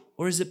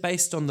 Or is it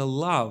based on the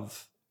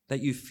love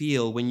that you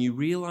feel when you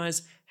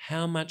realize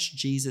how much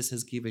Jesus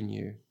has given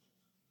you?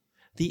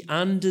 The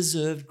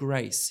undeserved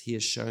grace he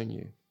has shown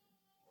you.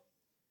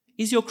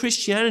 Is your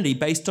Christianity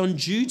based on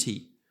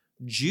duty?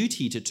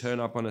 Duty to turn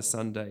up on a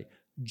Sunday,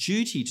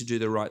 duty to do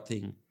the right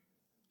thing?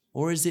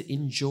 Or is it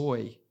in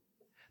joy?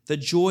 The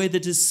joy the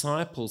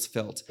disciples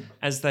felt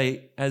as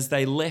they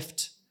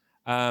left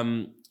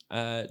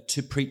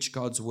to preach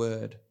God's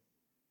word.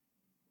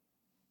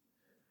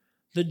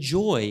 The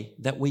joy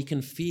that we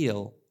can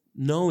feel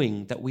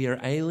knowing that we are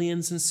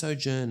aliens and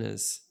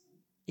sojourners,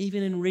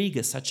 even in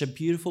Riga, such a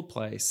beautiful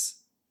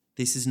place.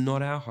 This is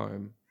not our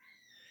home.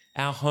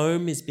 Our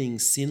home is being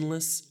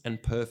sinless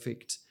and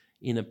perfect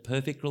in a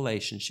perfect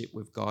relationship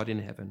with God in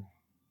heaven.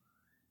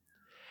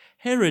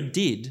 Herod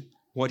did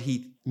what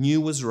he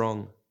knew was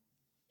wrong.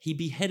 He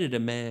beheaded a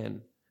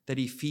man that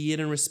he feared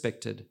and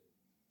respected,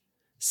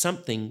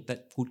 something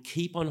that would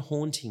keep on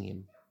haunting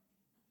him.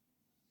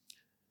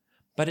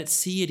 But it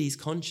seared his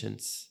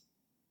conscience.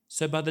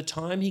 So by the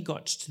time he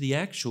got to the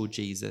actual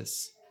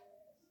Jesus,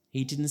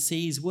 he didn't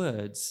see his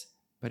words,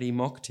 but he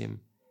mocked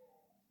him.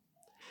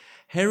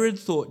 Herod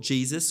thought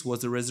Jesus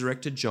was the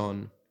resurrected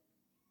John,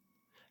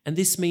 and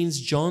this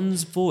means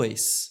John's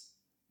voice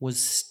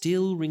was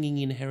still ringing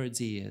in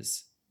Herod's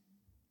ears,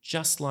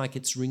 just like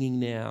it's ringing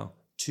now,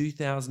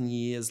 2,000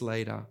 years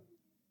later,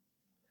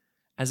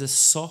 as a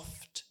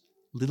soft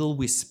little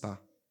whisper,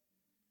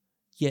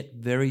 yet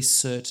very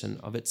certain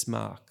of its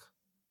mark.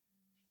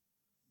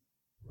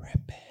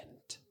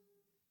 Repent.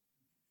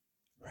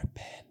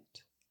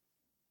 Repent.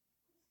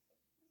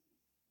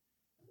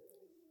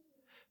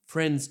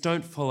 Friends,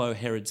 don't follow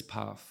Herod's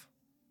path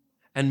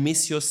and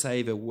miss your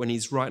Saviour when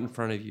he's right in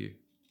front of you.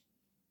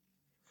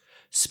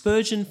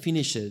 Spurgeon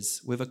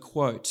finishes with a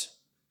quote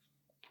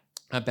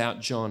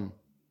about John.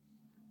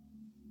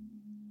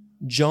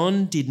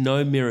 John did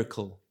no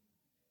miracle,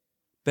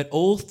 but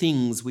all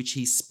things which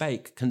he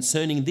spake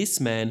concerning this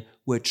man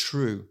were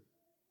true.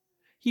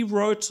 He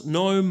wrote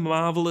no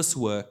marvellous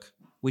work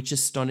which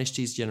astonished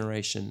his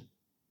generation,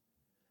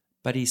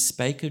 but he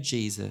spake of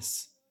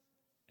Jesus,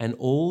 and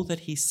all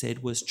that he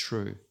said was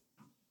true.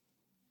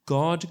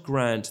 God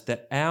grant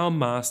that our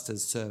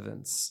Master's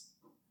servants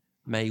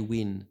may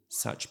win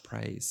such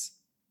praise.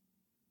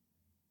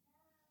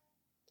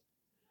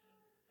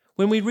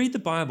 When we read the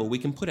Bible, we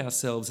can put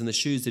ourselves in the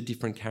shoes of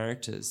different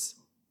characters.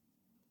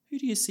 Who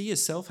do you see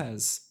yourself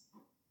as?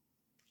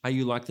 Are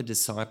you like the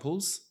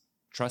disciples,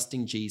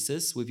 trusting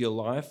Jesus with your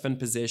life and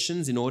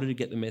possessions in order to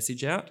get the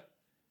message out?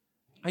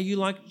 Are you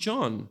like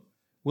John,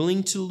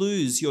 willing to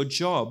lose your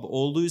job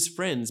or lose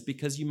friends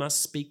because you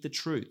must speak the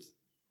truth?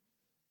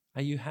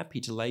 Are you happy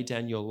to lay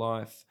down your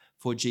life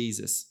for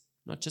Jesus,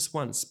 not just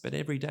once, but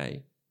every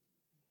day?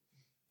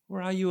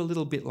 Or are you a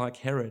little bit like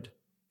Herod,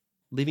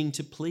 living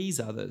to please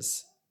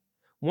others,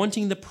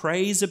 wanting the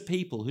praise of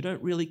people who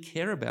don't really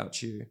care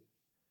about you,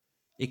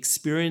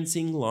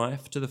 experiencing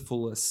life to the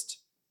fullest,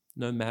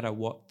 no matter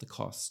what the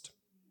cost?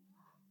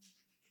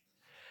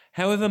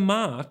 However,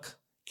 Mark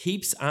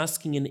keeps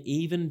asking an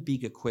even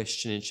bigger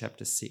question in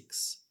chapter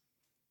 6.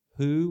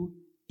 Who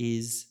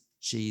is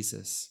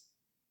Jesus?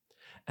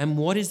 And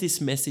what is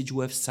this message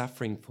worth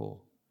suffering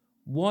for?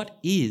 What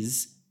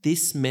is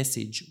this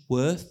message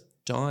worth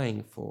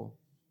dying for?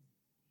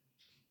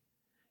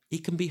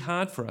 It can be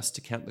hard for us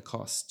to count the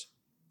cost.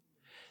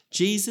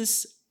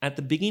 Jesus, at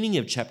the beginning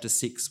of chapter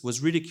 6,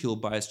 was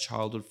ridiculed by his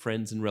childhood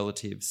friends and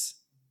relatives.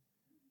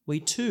 We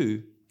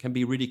too can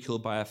be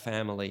ridiculed by our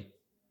family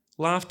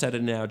laughed at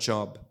in our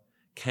job,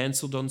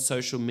 cancelled on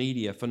social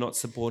media for not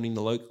supporting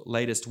the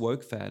latest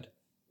woke fad.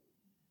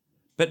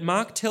 But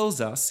Mark tells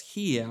us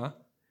here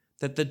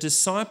that the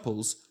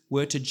disciples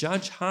were to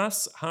judge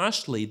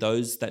harshly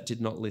those that did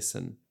not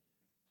listen.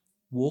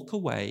 Walk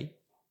away,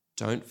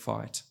 don't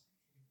fight.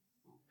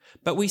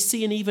 But we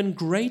see an even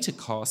greater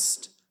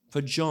cost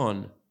for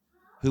John,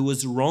 who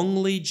was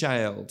wrongly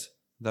jailed,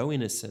 though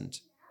innocent,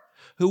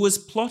 who was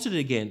plotted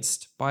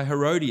against by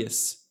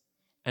Herodias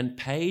and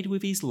paid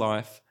with his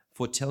life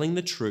for telling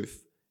the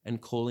truth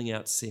and calling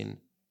out sin,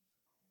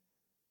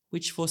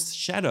 which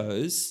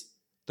foreshadows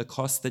the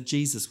cost that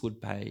Jesus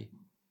would pay,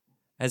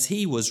 as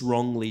he was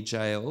wrongly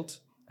jailed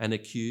and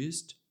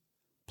accused,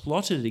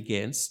 plotted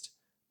against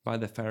by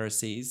the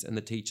Pharisees and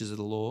the teachers of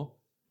the law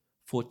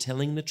for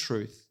telling the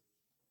truth.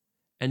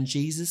 And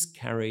Jesus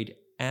carried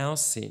our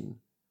sin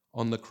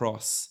on the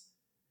cross,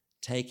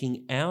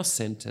 taking our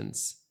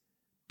sentence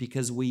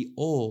because we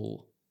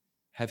all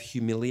have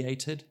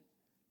humiliated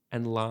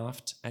and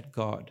laughed at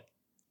God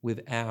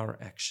with our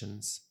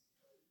actions.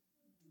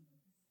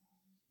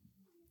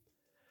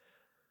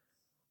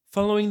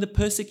 Following the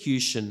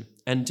persecution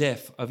and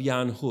death of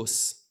Jan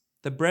Hus,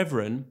 the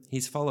brethren,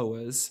 his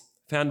followers,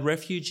 found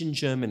refuge in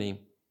Germany,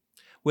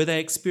 where they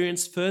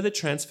experienced further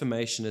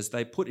transformation as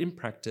they put in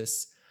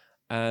practice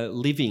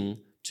living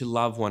to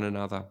love one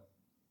another.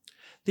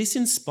 This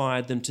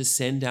inspired them to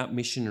send out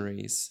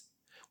missionaries,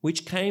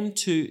 which came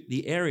to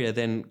the area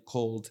then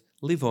called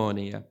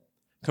Livonia,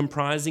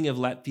 comprising of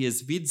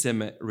Latvia's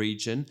Vidzeme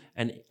region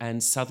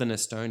and southern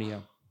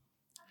Estonia.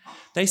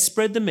 They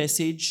spread the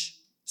message,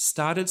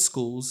 started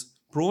schools,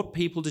 brought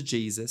people to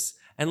Jesus,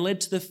 and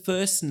led to the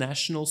first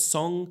national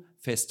song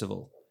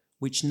festival,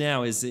 which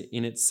now is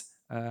in its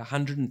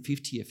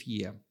 150th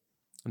year,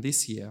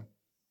 this year.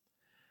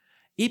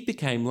 It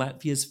became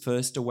Latvia's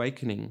first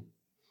awakening.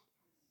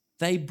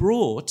 They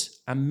brought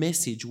a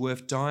message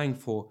worth dying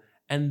for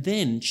and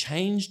then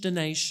changed a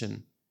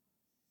nation.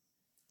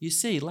 You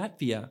see,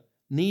 Latvia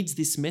needs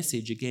this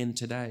message again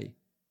today.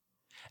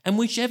 And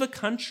whichever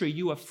country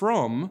you are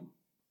from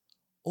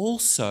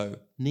also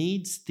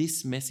needs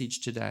this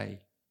message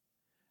today,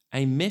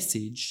 a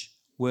message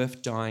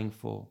worth dying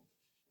for.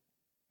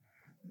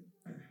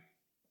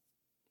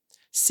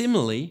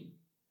 Similarly,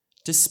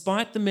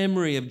 despite the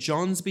memory of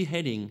John's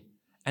beheading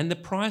and the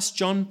price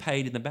John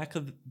paid in the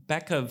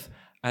back of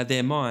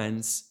their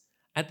minds,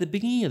 at the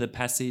beginning of the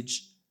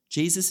passage,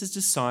 Jesus'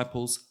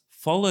 disciples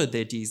followed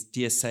their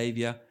dear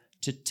Saviour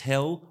to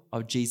tell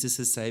of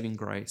Jesus' saving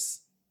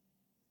grace.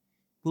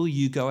 Will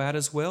you go out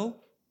as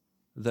well,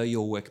 though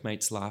your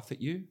workmates laugh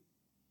at you?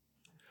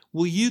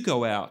 Will you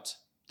go out,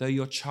 though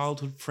your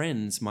childhood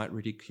friends might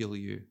ridicule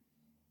you?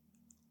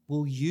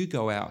 Will you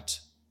go out,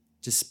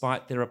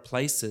 despite there are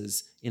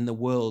places in the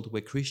world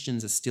where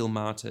Christians are still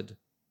martyred?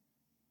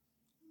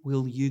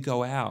 Will you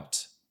go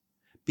out?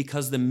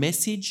 Because the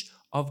message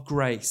of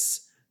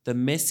grace, the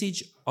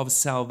message of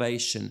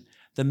salvation,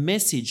 the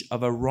message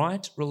of a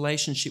right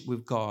relationship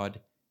with God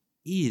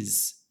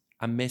is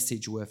a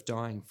message worth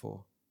dying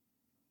for.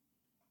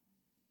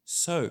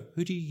 So,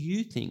 who do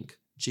you think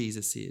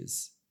Jesus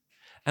is?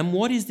 And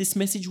what is this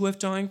message worth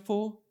dying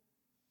for?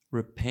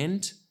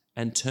 Repent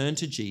and turn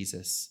to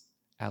Jesus,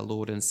 our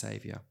Lord and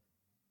Saviour.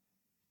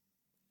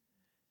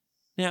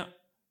 Now,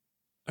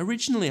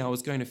 originally I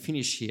was going to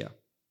finish here,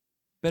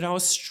 but I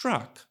was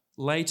struck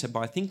later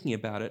by thinking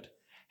about it,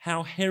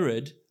 how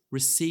Herod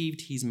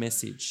received his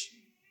message.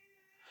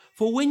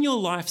 For when your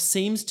life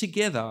seems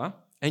together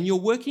and you're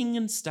working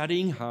and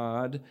studying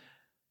hard,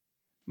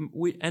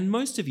 and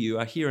most of you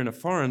are here in a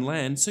foreign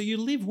land, so you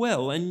live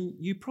well and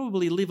you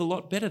probably live a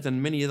lot better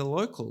than many of the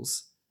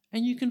locals,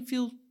 and you can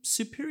feel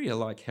superior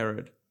like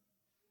Herod.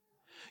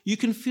 You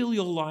can fill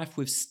your life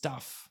with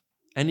stuff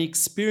and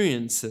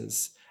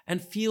experiences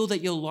and feel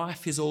that your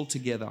life is all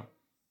together.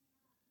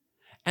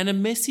 And a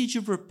message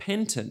of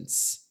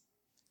repentance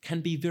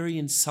can be very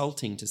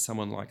insulting to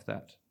someone like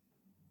that.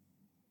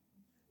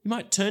 You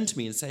might turn to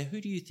me and say,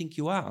 "Who do you think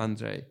you are,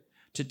 Andrejs,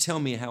 to tell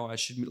me how I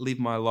should live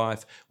my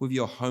life with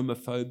your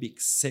homophobic,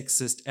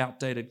 sexist,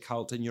 outdated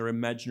cult and your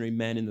imaginary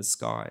man in the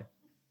sky?"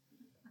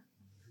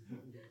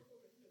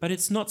 But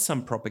it's not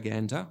some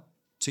propaganda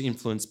to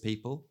influence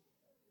people.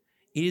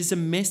 It is a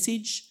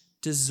message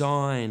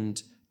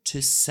designed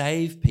to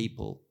save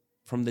people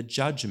from the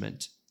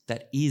judgment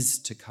that is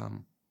to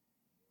come.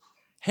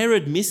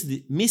 Herod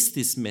missed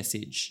this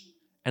message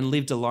and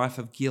lived a life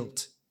of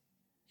guilt.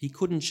 He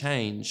couldn't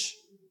change.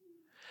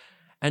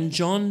 And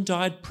John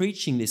died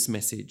preaching this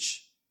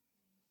message.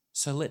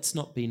 So let's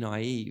not be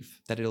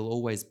naive that it'll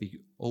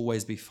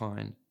always be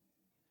fine.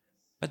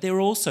 But there were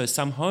also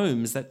some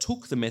homes that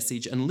took the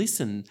message and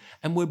listened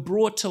and were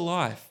brought to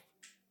life.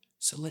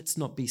 So let's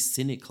not be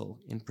cynical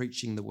in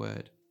preaching the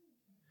word.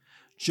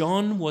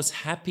 John was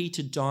happy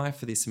to die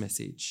for this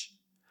message.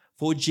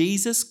 For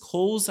Jesus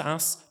calls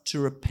us to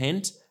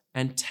repent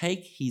and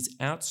take his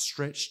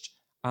outstretched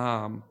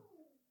arm,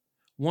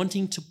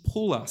 wanting to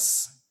pull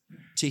us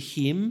to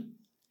him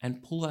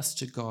and pull us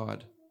to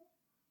God.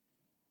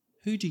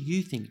 Who do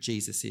you think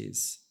Jesus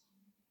is?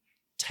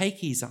 take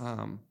his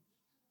arm.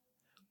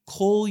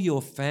 Call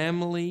your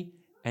family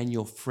and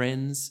your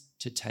friends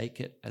to take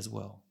it as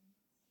well.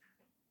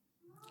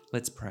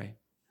 Let's pray.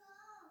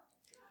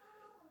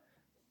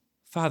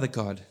 Father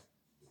God,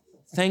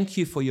 thank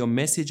you for your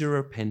message of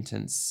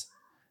repentance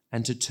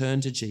and to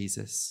turn to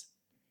Jesus.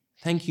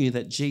 Thank you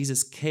that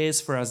Jesus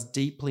cares for us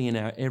deeply in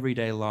our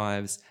everyday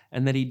lives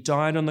and that he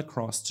died on the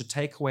cross to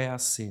take away our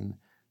sin,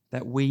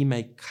 that we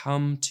may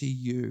come to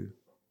you.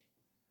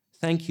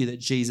 Thank you that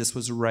Jesus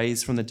was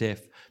raised from the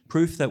dead,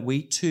 proof that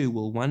we too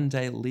will one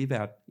day live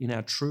out in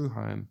our true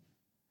home.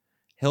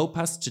 Help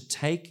us to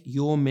take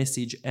your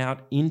message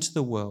out into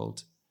the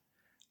world,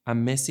 a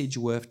message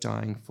worth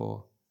dying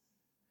for.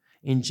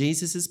 In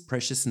Jesus'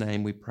 precious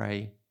name we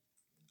pray.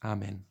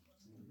 Amen.